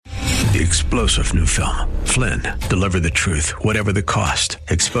The explosive new film, Flynn, deliver the truth, whatever the cost,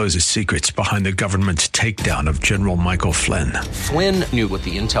 exposes secrets behind the government's takedown of General Michael Flynn. Flynn knew what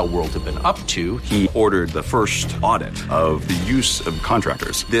the intel world had been up to. He ordered the first audit of the use of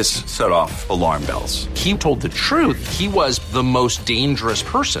contractors. This set off alarm bells. He told the truth. He was the most dangerous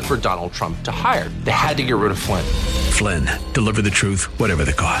person for Donald Trump to hire. They had to get rid of Flynn. Flynn, deliver the truth, whatever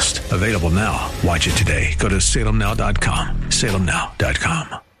the cost. Available now. Watch it today. Go to salemnow.com.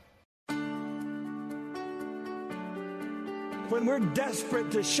 salemnow.com. When we're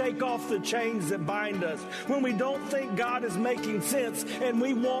desperate to shake off the chains that bind us, when we don't think God is making sense and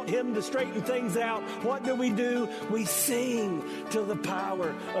we want Him to straighten things out, what do? We sing till the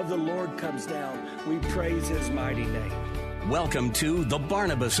power of the Lord comes down. We praise His mighty name. Welcome to The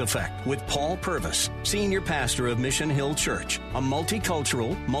Barnabas Effect with Paul Purvis, Senior Pastor of Mission Hill Church, a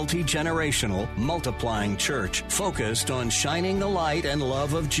multicultural, multi-generational, multiplying church focused on shining the light and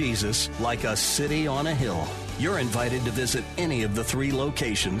love of Jesus like a city on a hill. You're invited to visit any of the 3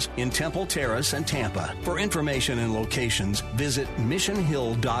 locations in Temple Terrace and Tampa. For information and locations, visit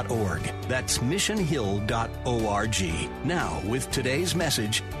missionhill.org. That's missionhill.org. Now, with today's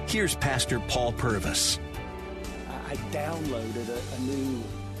message, here's Pastor Paul Purvis. I downloaded a new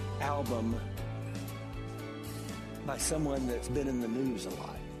album by someone that's been in the news a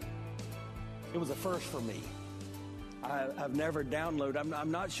lot. It was a first for me. I've never downloaded,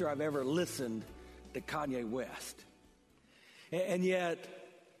 I'm not sure I've ever listened to Kanye West. And yet,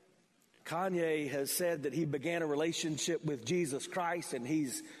 Kanye has said that he began a relationship with Jesus Christ, and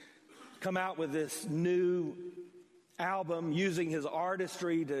he's come out with this new album using his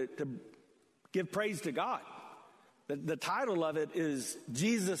artistry to give praise to God. The title of it is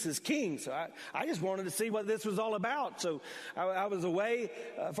Jesus is King. So I just wanted to see what this was all about. So I was away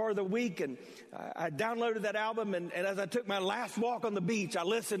for the week, and I downloaded that album. And as I took my last walk on the beach, I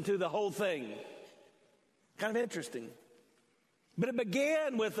listened to the whole thing. Kind of interesting. But it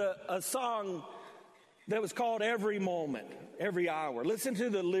began with a song that was called Every Moment, Every Hour. Listen to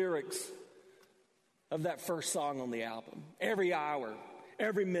the lyrics of that first song on the album. Every hour,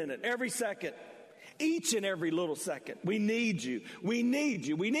 every minute, every second. Each and every little second, we need you, we need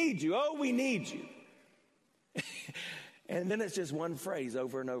you, we need you, oh, we need you. And then it's just one phrase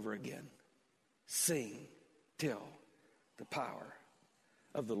over and over again. Sing till the power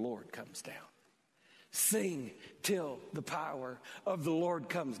of the Lord comes down. Sing till the power of the Lord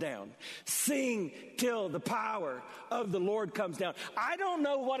comes down. Sing till the power of the Lord comes down. I don't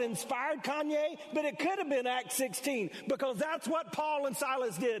know what inspired Kanye, but it could have been Acts 16, because that's what Paul and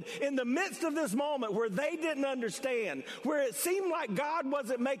Silas did in the midst of this moment where they didn't understand, where it seemed like God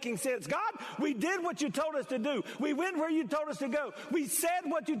wasn't making sense. God, we did what you told us to do. We went where you told us to go. We said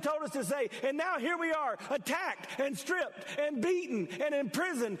what you told us to say. And now here we are, attacked and stripped and beaten and in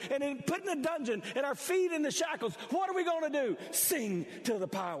prison and put in a dungeon and our feet in the shackles. What are we going to do? Sing till the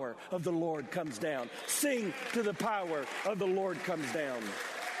power of the Lord comes down. Sing till the power of the Lord comes down.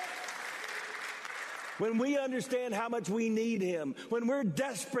 When we understand how much we need Him, when we're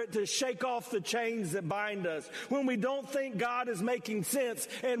desperate to shake off the chains that bind us, when we don't think God is making sense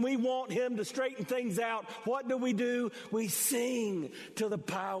and we want Him to straighten things out, what do? We sing till the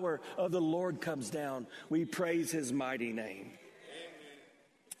power of the Lord comes down. We praise His mighty name.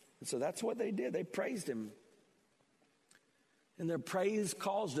 And so that's what they did. They praised Him. And their praise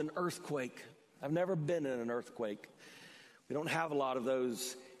caused an earthquake. I've never been in an earthquake. We don't have a lot of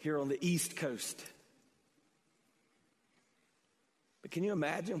those here on the East Coast. But can you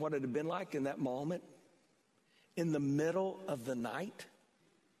imagine what it had been like in that moment? In the middle of the night,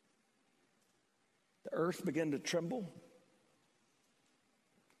 the earth began to tremble.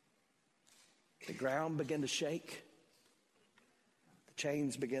 The ground began to shake. The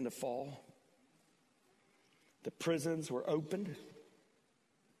chains began to fall. The prisons were opened.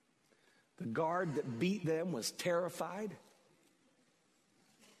 The guard that beat them was terrified. In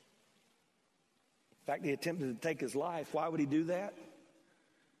fact, he attempted to take his life. Why would he do that?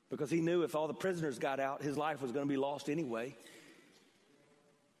 Because he knew if all the prisoners got out, his life was going to be lost anyway.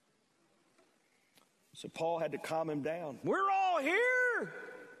 So Paul had to calm him down. We're all here.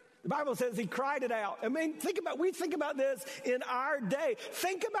 The Bible says he cried it out. I mean, we think about this in our day.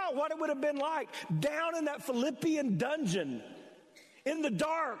 Think about what it would have been like down in that Philippian dungeon in the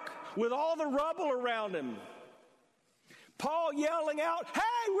dark with all the rubble around him. Paul yelling out,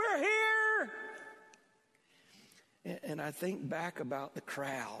 "Hey, we're here!" And I think back about the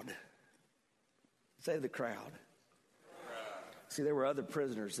crowd. Say the crowd. See, there were other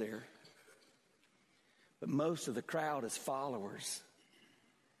prisoners there. But most of the crowd is followers.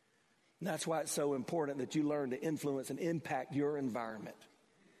 And that's why it's so important that you learn to influence and impact your environment.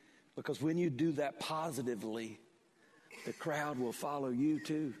 Because when you do that positively, the crowd will follow you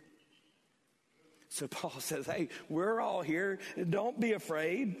too. So Paul says, hey, we're all here. Don't be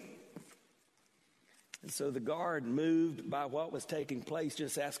afraid. And so the guard, moved by what was taking place,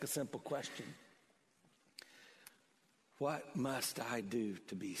 just asked a simple question. What must I do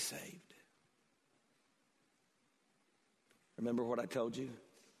to be saved? Remember what I told you?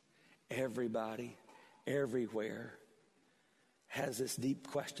 Everybody, everywhere, has this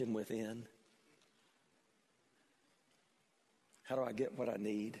deep question within. How do I get what I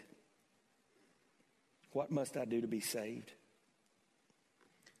need? What must I do to be saved?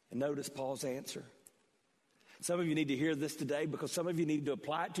 And notice Paul's answer. Some of you need to hear this today because some of you need to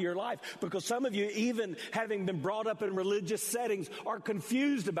apply it to your life. Because some of you, even having been brought up in religious settings, are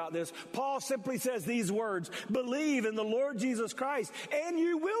confused about this. Paul simply says these words, believe in the Lord Jesus Christ and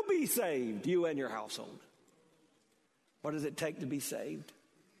you will be saved, you and your household. What does it take to be saved?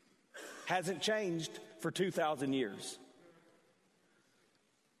 Hasn't changed for 2,000 years.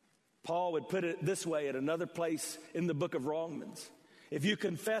 Paul would put it this way at another place in the book of Romans. If you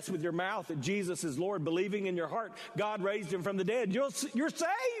confess with your mouth that Jesus is Lord, believing in your heart God raised him from the dead, you're saved.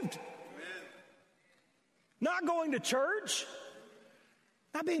 Amen. Not going to church,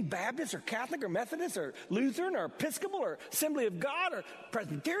 not being Baptist or Catholic or Methodist or Lutheran or Episcopal or Assembly of God or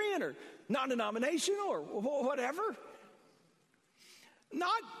Presbyterian or non-denominational or whatever.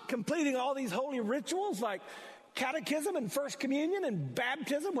 Not completing all these holy rituals like catechism and first communion and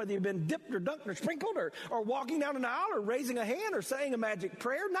baptism, whether you've been dipped or dunked or sprinkled or walking down an aisle or raising a hand or saying a magic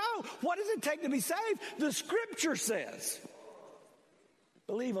prayer. No. What does it take to be saved? The scripture says,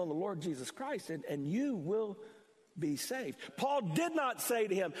 believe on the Lord Jesus Christ and you will be saved. Paul did not say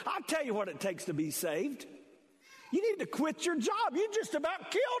to him, I'll tell you what it takes to be saved. You need to quit your job. You just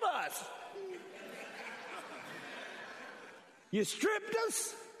about killed us. You stripped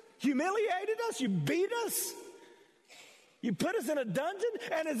us, humiliated us, you beat us. You put us in a dungeon,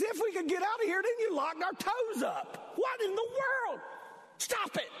 and as if we could get out of here, then you locked our toes up. What in the world?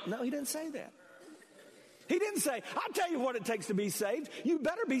 Stop it. No, he didn't say that. He didn't say, I'll tell you what it takes to be saved. You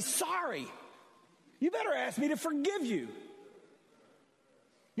better be sorry. You better ask me to forgive you.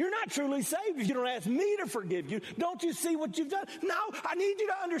 You're not truly saved if you don't ask me to forgive you. Don't you see what you've done? No, I need you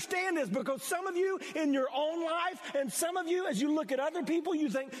to understand this because some of you in your own life and some of you as you look at other people, you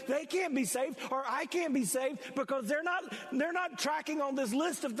think they can't be saved or I can't be saved because they're not tracking on this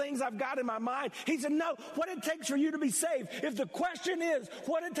list of things I've got in my mind. He said, no, what it takes for you to be saved. If the question is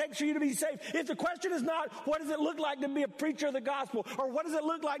what it takes for you to be saved, if the question is not what does it look like to be a preacher of the gospel or what does it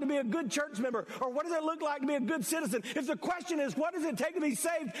look like to be a good church member or what does it look like to be a good citizen, if the question is what does it take to be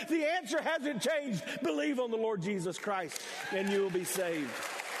saved, the answer hasn't changed. Believe on the Lord Jesus Christ and you will be saved.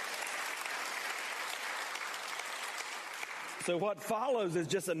 So what follows is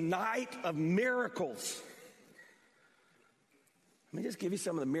just a night of miracles. Let me just give you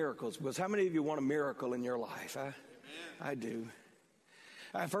some of the miracles because how many of you want a miracle in your life? I do.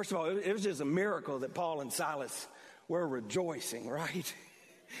 First of all, it was just a miracle that Paul and Silas were rejoicing, right?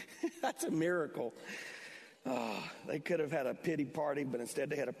 That's a miracle. Oh, they could have had a pity party, but instead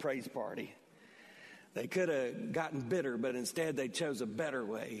they had a praise party. They could have gotten bitter, but instead they chose a better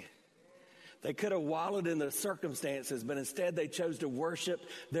way. They could have wallowed in the circumstances, but instead they chose to worship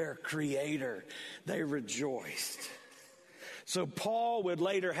their Creator. They rejoiced. So Paul would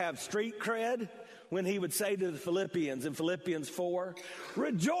later have street cred when he would say to the Philippians in Philippians 4,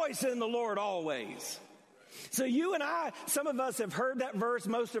 rejoice in the Lord always. So you and I, some of us have heard that verse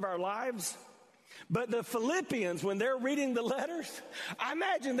most of our lives. But the Philippians, when they're reading the letters, I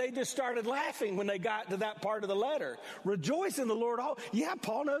imagine they just started laughing when they got to that part of the letter. Rejoice in the Lord. Yeah,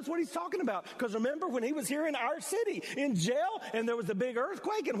 Paul knows what he's talking about. Because remember when he was here in our city, in jail, and there was a big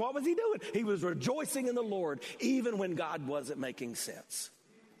earthquake, and what was he doing? He was rejoicing in the Lord, even when God wasn't making sense.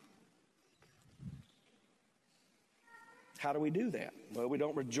 How do we do that? Well, we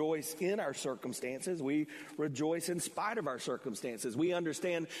don't rejoice in our circumstances. We rejoice in spite of our circumstances. We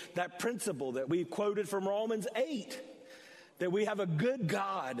understand that principle that we quoted from Romans 8, that we have a good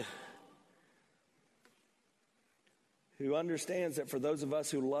God who understands that for those of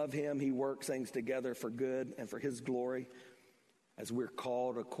us who love him, he works things together for good and for his glory as we're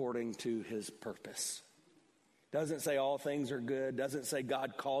called according to his purpose. Doesn't say all things are good. Doesn't say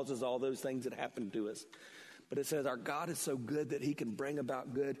God causes all those things that happen to us. But it says our God is so good that he can bring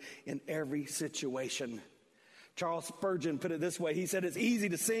about good in every situation. Charles Spurgeon put it this way. He said, it's easy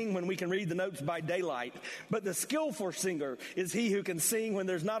to sing when we can read the notes by daylight, but the skillful singer is he who can sing when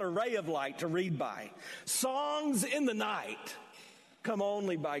there's not a ray of light to read by. Songs in the night come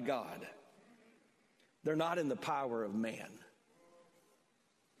only by God. They're not in the power of man.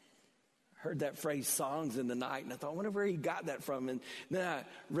 heard that phrase, songs in the night, and I thought, I wonder where he got that from. And then I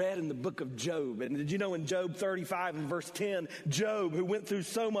read in the book of Job. And did you know in Job 35 and verse 10, Job, who went through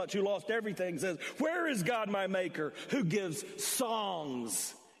so much, who lost everything, says, where is God my maker, who gives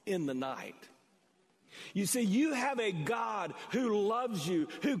songs in the night? You see, you have a God who loves you,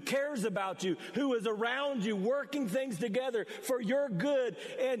 who cares about you, who is around you, working things together for your good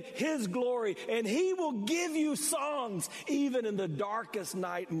and his glory. And he will give you songs even in the darkest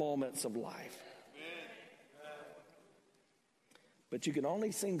night moments of life. But you can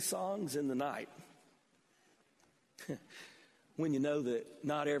only sing songs in the night when you know that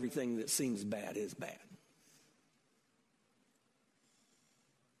not everything that seems bad is bad.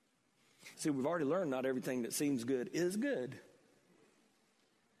 See, we've already learned not everything that seems good is good.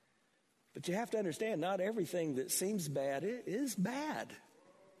 But you have to understand, not everything that seems bad is bad.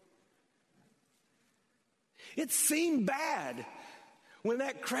 It seemed bad when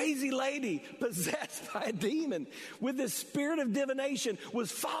that crazy lady possessed by a demon with the spirit of divination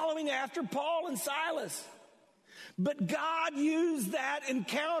was following after Paul and Silas. But God used that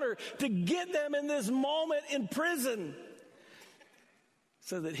encounter to get them in this moment in prison,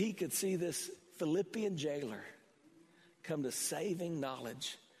 so that he could see this Philippian jailer come to saving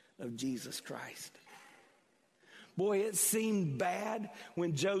knowledge of Jesus Christ. Boy, it seemed bad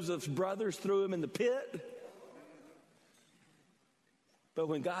when Joseph's brothers threw him in the pit. But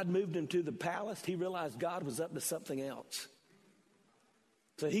when God moved him to the palace, he realized God was up to something else.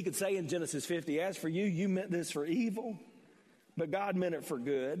 So he could say in Genesis 50, as for you, you meant this for evil, but God meant it for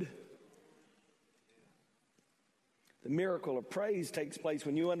good. The miracle of praise takes place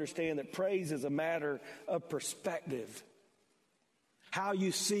when you understand that praise is a matter of perspective. How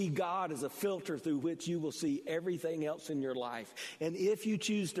you see God is a filter through which you will see everything else in your life. And if you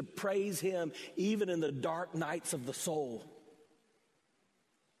choose to praise him even in the dark nights of the soul,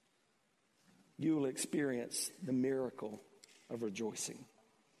 you will experience the miracle of rejoicing.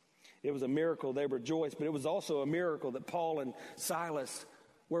 It was a miracle they rejoiced, but it was also a miracle that Paul and Silas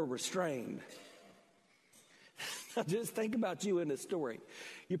were restrained. Just think about you in this story.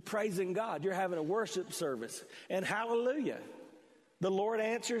 You're praising God. You're having a worship service. And hallelujah, the Lord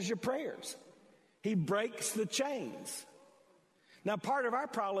answers your prayers. He breaks the chains. Now, part of our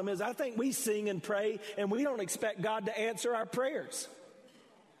problem is I think we sing and pray and we don't expect God to answer our prayers.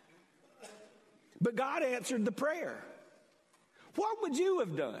 But God answered the prayer. What would you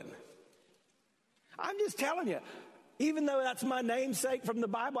have done? I'm just telling you. Even though that's my namesake from the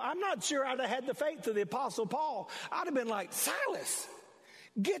Bible, I'm not sure I'd have had the faith of the Apostle Paul. I'd have been like, Silas,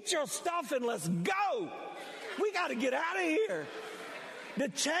 get your stuff and let's go. We got to get out of here. The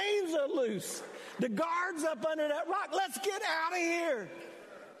chains are loose. The guard's up under that rock. Let's get out of here.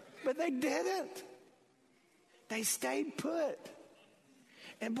 But they didn't. They stayed put.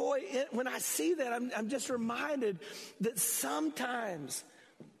 And boy, when I see that, I'm just reminded that sometimes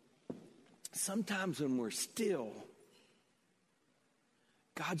when we're still,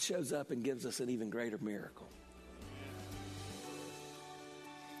 God shows up and gives us an even greater miracle.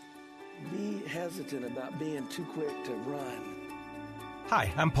 Be hesitant about being too quick to run.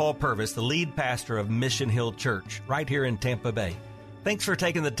 Hi, I'm Paul Purvis, the lead pastor of Mission Hill Church, right here in Tampa Bay. Thanks for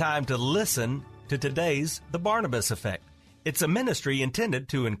taking the time to listen to today's The Barnabas Effect. It's a ministry intended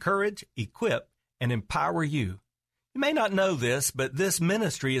to encourage, equip, and empower you. You may not know this, but this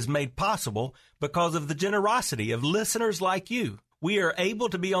ministry is made possible because of the generosity of listeners like you. We are able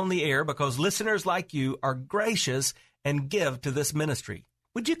to be on the air because listeners like you are gracious and give to this ministry.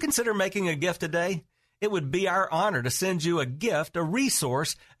 Would you consider making a gift today? It would be our honor to send you a gift, a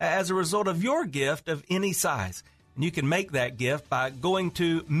resource, as a result of your gift of any size. And you can make that gift by going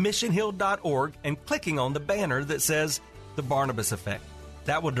to missionhill.org and clicking on the banner that says The Barnabas Effect.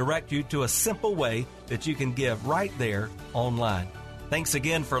 That will direct you to a simple way that you can give right there online. Thanks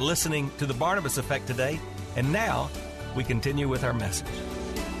again for listening to The Barnabas Effect today. And now, we continue with our message.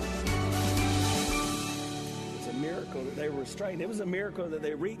 It's a miracle that they were restrained. It was a miracle that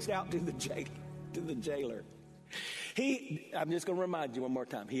they reached out to the jailer. I'm just going to remind you one more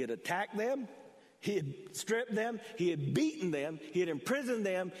time. He had attacked them. He had stripped them. He had beaten them. He had imprisoned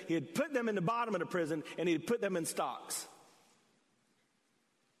them. He had put them in the bottom of the prison, and he had put them in stocks.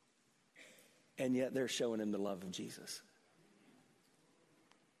 And yet they're showing him the love of Jesus.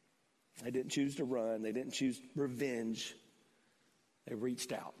 They didn't choose to run. They didn't choose revenge. They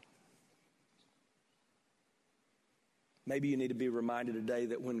reached out. Maybe you need to be reminded today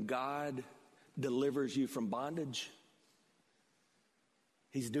that when God delivers you from bondage,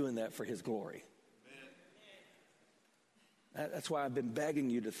 he's doing that for his glory. That's why I've been begging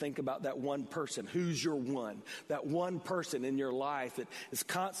you to think about that one person. Who's your one? That one person in your life that is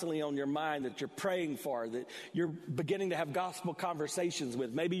constantly on your mind, that you're praying for, that you're beginning to have gospel conversations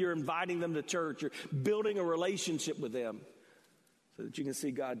with. Maybe you're inviting them to church. You're building a relationship with them so that you can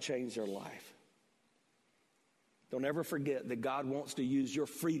see God change their life. Don't ever forget that God wants to use your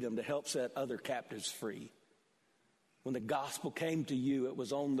freedom to help set other captives free. When the gospel came to you, it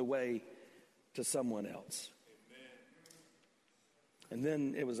was on the way to someone else. And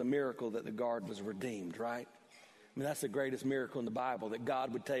then it was a miracle that the guard was redeemed, right? I mean, that's the greatest miracle in the Bible, that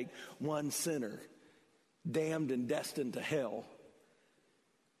God would take one sinner, damned and destined to hell,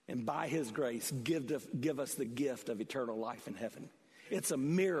 and by his grace give us the gift of eternal life in heaven. It's a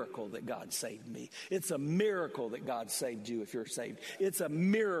miracle that God saved me. It's a miracle that God saved you if you're saved. It's a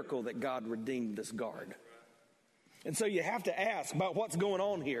miracle that God redeemed this guard. And so you have to ask about what's going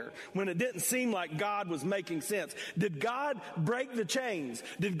on here when it didn't seem like God was making sense. Did God break the chains?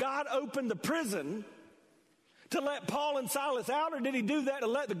 Did God open the prison to let Paul and Silas out, or did he do that to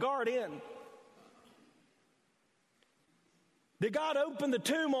let the guard in? Did God open the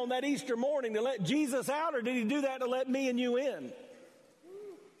tomb on that Easter morning to let Jesus out, or did he do that to let me and you in?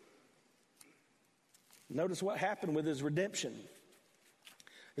 Notice what happened with his redemption.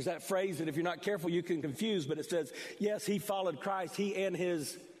 There's that phrase that if you're not careful, you can confuse, but it says, yes, he followed Christ, he and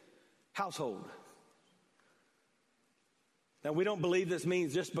his household. Now, we don't believe this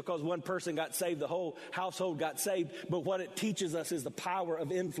means just because one person got saved, the whole household got saved, but what it teaches us is the power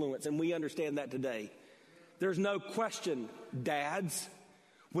of influence, and we understand that today. There's no question, dads,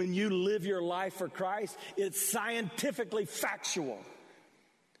 when you live your life for Christ, it's scientifically factual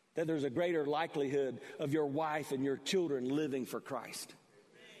that there's a greater likelihood of your wife and your children living for Christ.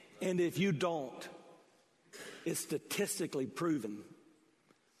 And if you don't, it's statistically proven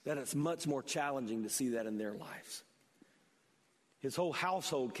that it's much more challenging to see that in their lives. His whole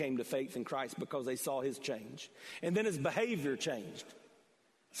household came to faith in Christ because they saw his change. And then his behavior changed.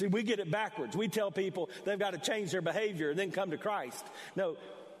 See, we get it backwards. We tell people they've got to change their behavior and then come to Christ. No,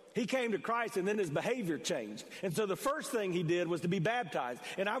 he came to Christ and then his behavior changed. And so the first thing he did was to be baptized.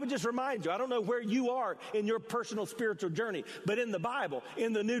 And I would just remind you, I don't know where you are in your personal spiritual journey, but in the Bible,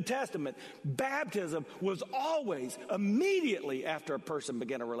 in the New Testament, baptism was always immediately after a person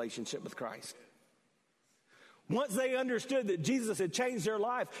began a relationship with Christ. Once they understood that Jesus had changed their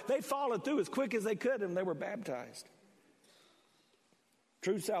life, they followed through as quick as they could and they were baptized.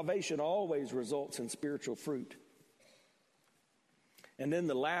 True salvation always results in spiritual fruit. And then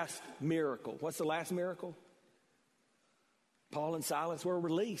the last miracle. What's the last miracle? Paul and Silas were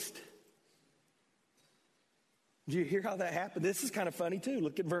released. Do you hear how that happened? This is kind of funny too.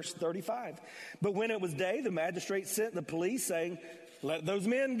 Look at verse 35. But when it was day, the magistrate sent the police saying, let those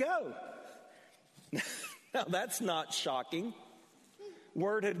men go. Now that's not shocking.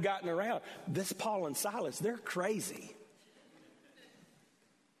 Word had gotten around. This Paul and Silas, they're crazy.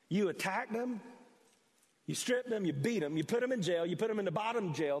 You attacked them. You stripped them, you beat them, you put them in jail, you put them in the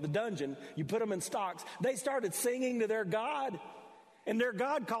bottom jail, the dungeon, you put them in stocks. They started singing to their God, and their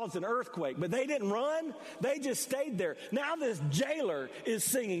God caused an earthquake, but they didn't run, they just stayed there. Now this jailer is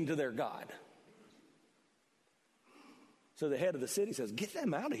singing to their God. So the head of the city says, get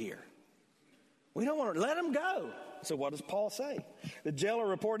them out of here. We don't want to let them go. So what does Paul say? The jailer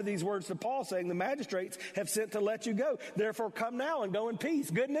reported these words to Paul, saying, the magistrates have sent to let you go. Therefore come now and go in peace.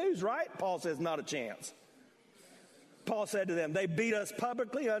 Good news, right? Paul says, not a chance. Paul said to them, they beat us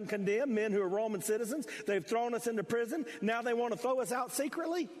publicly, uncondemned, men who are Roman citizens. They've thrown us into prison. Now they want to throw us out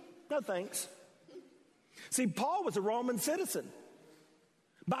secretly? No thanks. See, Paul was a Roman citizen.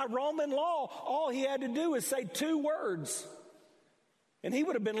 By Roman law, all he had to do is say 2 words, and he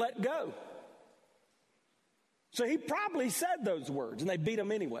would have been let go. So he probably said those words, and they beat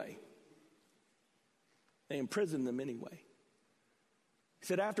him anyway. They imprisoned them anyway. He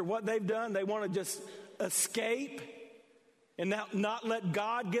said after what they've done, they want to just escape and now not let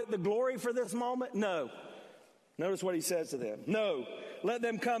God get the glory for this moment? No. Notice what he says to them. No, let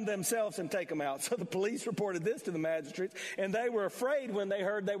them come themselves and take them out. So the police reported this to the magistrates, and they were afraid when they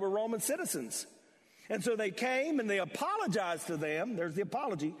heard they were Roman citizens. And so they came and they apologized to them. There's the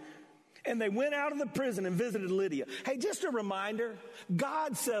apology. And they went out of the prison and visited Lydia. Hey, just a reminder,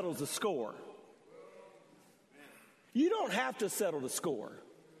 God settles the score. You don't have to settle the score.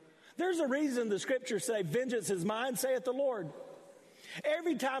 There's a reason the scriptures say, vengeance is mine, saith the Lord.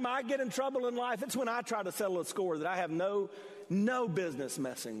 Every time I get in trouble in life, it's when I try to settle a score that I have no business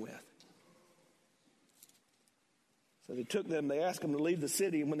messing with. So they took them, they asked them to leave the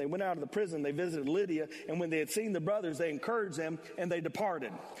city, and when they went out of the prison, they visited Lydia, and when they had seen the brothers, they encouraged them, and they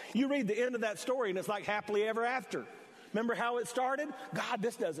departed. You read the end of that story, and it's like happily ever after. Remember how it started? God,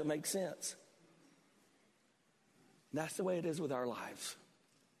 this doesn't make sense. And that's the way it is with our lives.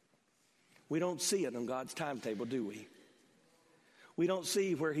 We don't see it on God's timetable, do we? We don't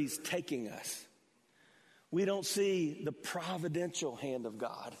see where he's taking us. We don't see the providential hand of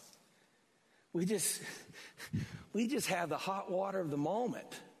God. We just have the hot water of the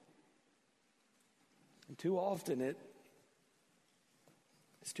moment. And too often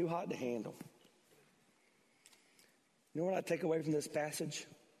it's too hot to handle. You know what I take away from this passage?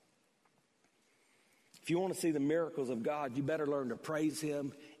 If you want to see the miracles of God, you better learn to praise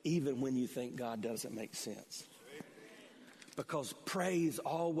him even when you think God doesn't make sense. Because praise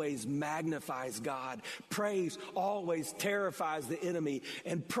always magnifies God. Praise always terrifies the enemy.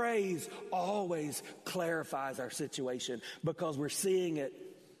 And praise always clarifies our situation because we're seeing it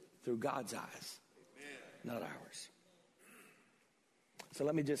through God's eyes, not ours. So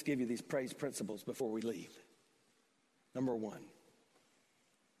let me just give you these praise principles before we leave. Number one,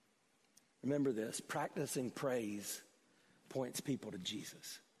 remember this: practicing praise points people to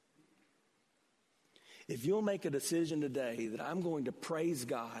Jesus. If you'll make a decision today that I'm going to praise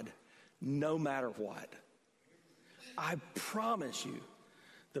God no matter what, I promise you,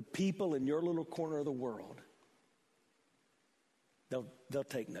 the people in your little corner of the world, they'll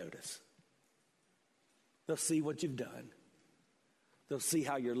take notice. They'll see what you've done. They'll see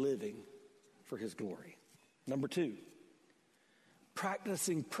how you're living for his glory. Number two,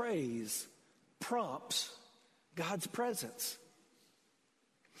 practicing praise prompts God's presence.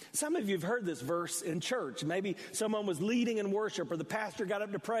 Some of you have heard this verse in church. Maybe someone was leading in worship or the pastor got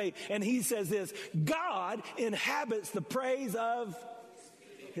up to pray and he says this: God inhabits the praise of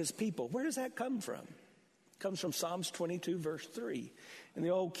his people. Where does that come from? It comes from Psalms 22 verse 3. In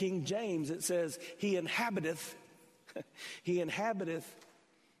the old King James it says, he inhabiteth the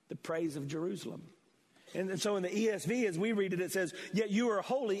praise of Jerusalem. And so in the ESV, as we read it, it says, yet you are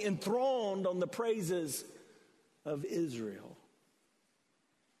holy, enthroned on the praises of Israel.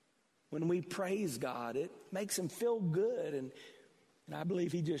 When we praise God, it makes him feel good. And I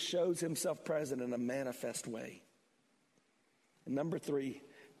believe he just shows himself present in a manifest way. And number three,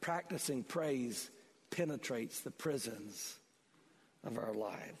 practicing praise penetrates the prisons of our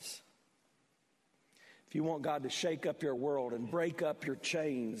lives. If you want God to shake up your world and break up your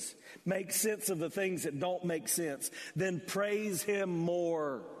chains, make sense of the things that don't make sense, then praise him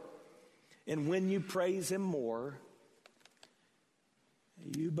more. And when you praise him more,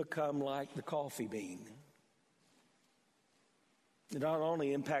 you become like the coffee bean. It not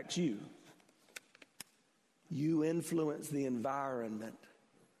only impacts you, you influence the environment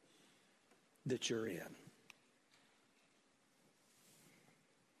that you're in.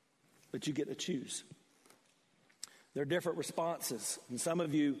 But you get to choose. There are different responses. And some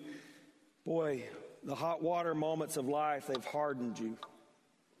of you, boy, the hot water moments of life, they've hardened you.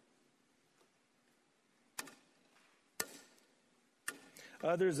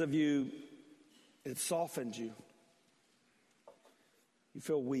 Others of you, it softened you. You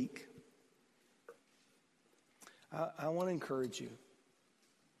feel weak. I want to encourage you.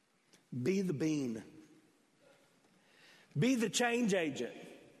 Be the bean. Be the change agent.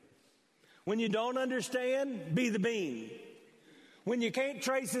 When you don't understand, be the bean. When you can't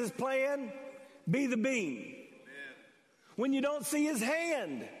trace his plan, be the bean. Amen. When you don't see his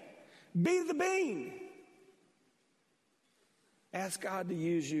hand, be the bean. Ask God to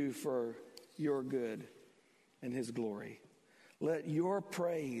use you for your good and his glory. Let your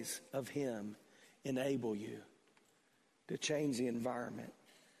praise of him enable you to change the environment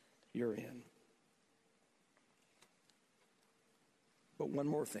you're in. But one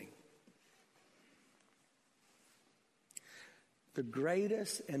more thing. The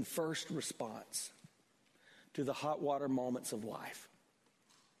greatest and first response to the hot water moments of life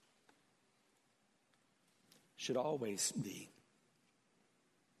should always be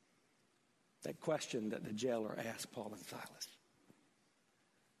that question that the jailer asked Paul and Silas.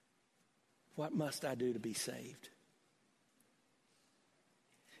 What must I do to be saved?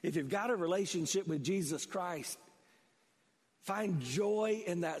 If you've got a relationship with Jesus Christ, find joy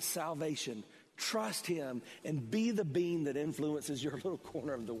in that salvation. Trust him and be the bean that influences your little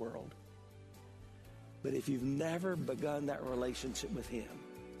corner of the world. But if you've never begun that relationship with him,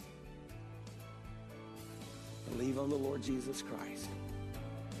 believe on the Lord Jesus Christ,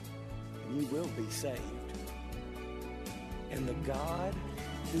 and you will be saved. And the God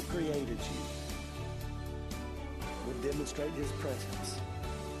who created you will demonstrate his presence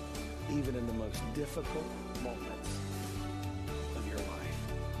even in the most difficult moments of your life.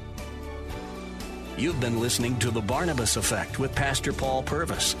 You've been listening to The Barnabas Effect with Pastor Paul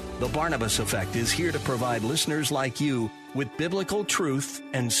Purvis. The Barnabas Effect is here to provide listeners like you with biblical truth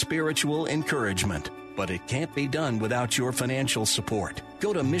and spiritual encouragement. But it can't be done without your financial support.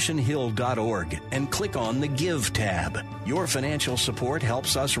 Go to missionhill.org and click on the Give tab. Your financial support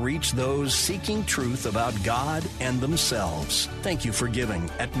helps us reach those seeking truth about God and themselves. Thank you for giving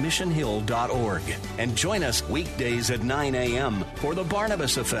at missionhill.org. And join us weekdays at 9 a.m. for The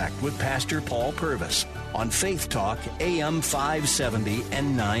Barnabas Effect with Pastor Paul Purvis on Faith Talk AM 570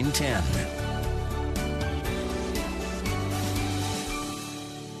 and 910.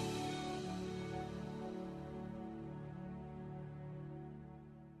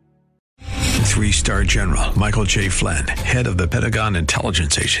 Three-star General Michael J. Flynn, head of the Pentagon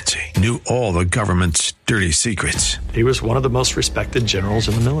Intelligence Agency, knew all the government's dirty secrets. He was one of the most respected generals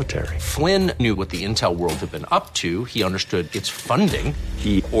in the military. Flynn knew what the intel world had been up to. He understood its funding.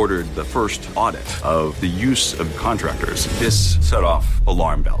 He ordered the first audit of the use of contractors. This set off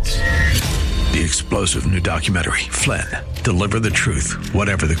alarm bells. The explosive new documentary, Flynn, Deliver the Truth,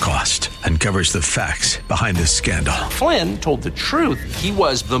 Whatever the Cost, uncovers the facts behind this scandal. Flynn told the truth. He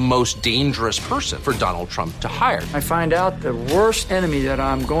was the most dangerous person for Donald Trump to hire. I find out the worst enemy that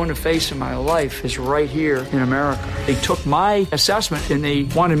I'm going to face in my life is right here in America. They took my assessment and they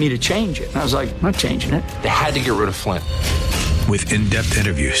wanted me to change it. And I was like, I'm not changing it. They had to get rid of Flynn. With in-depth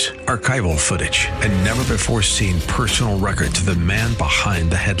interviews, archival footage, and never-before-seen personal records of the man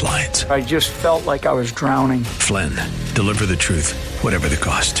behind the headlines. I just felt like I was drowning. Flynn, Deliver the Truth, Whatever the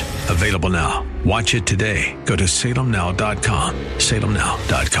Cost. Available now. Watch it today. Go to salemnow.com.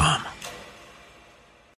 salemnow.com.